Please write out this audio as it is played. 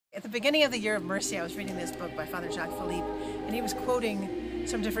At the beginning of the Year of Mercy, I was reading this book by Father Jacques Philippe, and he was quoting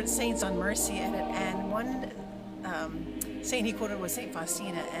some different saints on mercy, and one saint he quoted was Saint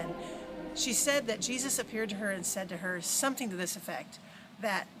Faustina, and she said that Jesus appeared to her and said to her something to this effect,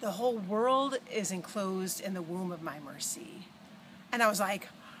 that the whole world is enclosed in the womb of my mercy. And I was like,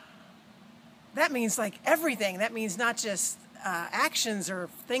 that means like everything. That means not just actions or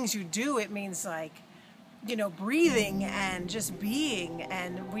things you do. It means like, you know, breathing and just being,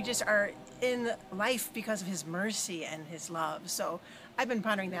 and we just are in life because of his mercy and his love. So I've been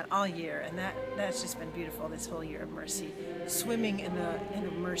pondering that all year, and that's just been beautiful this whole year of mercy, swimming in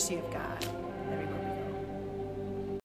the mercy of God.